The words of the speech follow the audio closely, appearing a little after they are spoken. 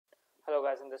Hello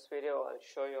guys, in this video I'll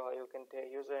show you how you can take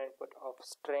user input of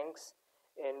strings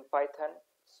in Python.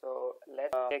 So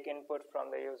let's take input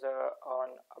from the user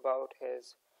on about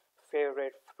his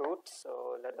favorite fruits.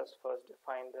 So let us first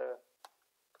define the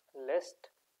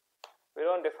list. We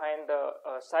don't define the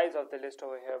size of the list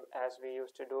over here as we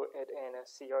used to do it in a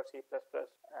C or C++.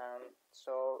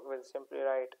 So we'll simply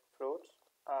write fruits.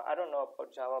 I don't know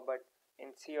about Java, but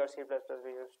in C or C++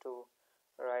 we used to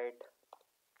write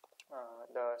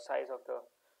the size of the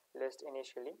list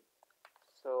initially.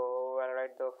 So I'll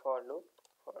write the for loop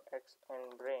for x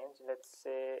in range, let's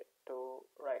say to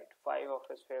write 5 of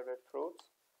his favorite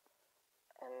fruits,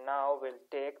 and now we'll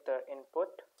take the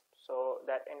input. So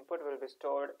that input will be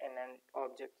stored in an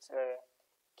object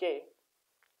k,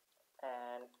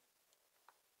 and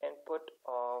input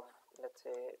of, let's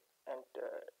say,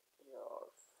 enter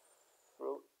your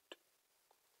fruit,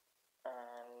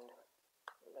 and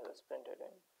let us print it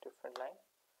in different line.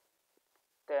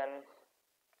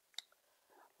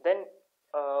 Then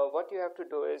what you have to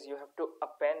do is you have to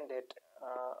append it.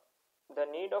 The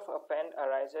need of append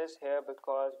arises here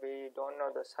because we don't know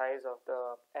the size of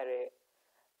the array,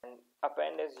 and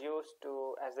append is used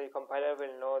to, as the compiler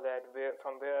will know that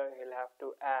from where he'll have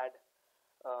to add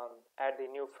the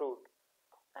new fruit.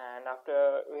 And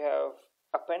after we have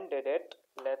appended it,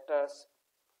 let us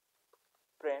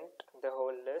print the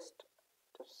whole list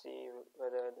to see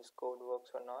whether this code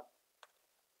works or not,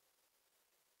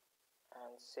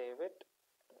 and save it.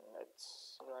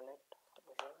 Let's run it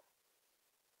over here,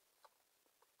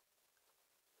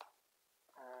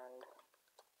 and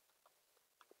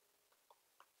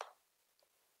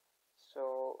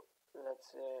so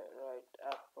let's say write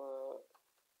apple,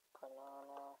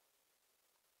 banana,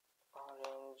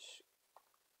 orange,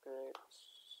 grapes,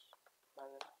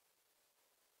 melon.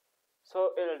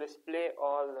 So it will display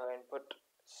all the input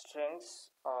strings,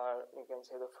 or you can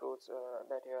say the fruits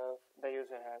that the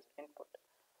user has input.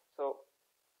 So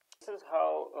this is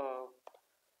how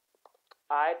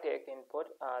I take input.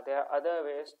 There are other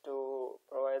ways to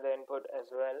provide the input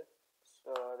as well.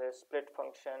 So there's split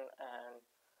function, and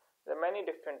there are many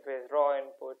different ways, raw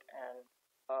input, and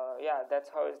yeah,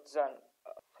 that's how it's done.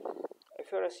 If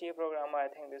you're a C programmer, I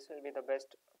think this will be the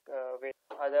best way.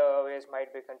 Other ways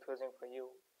might be confusing for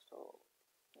you. So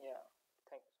yeah.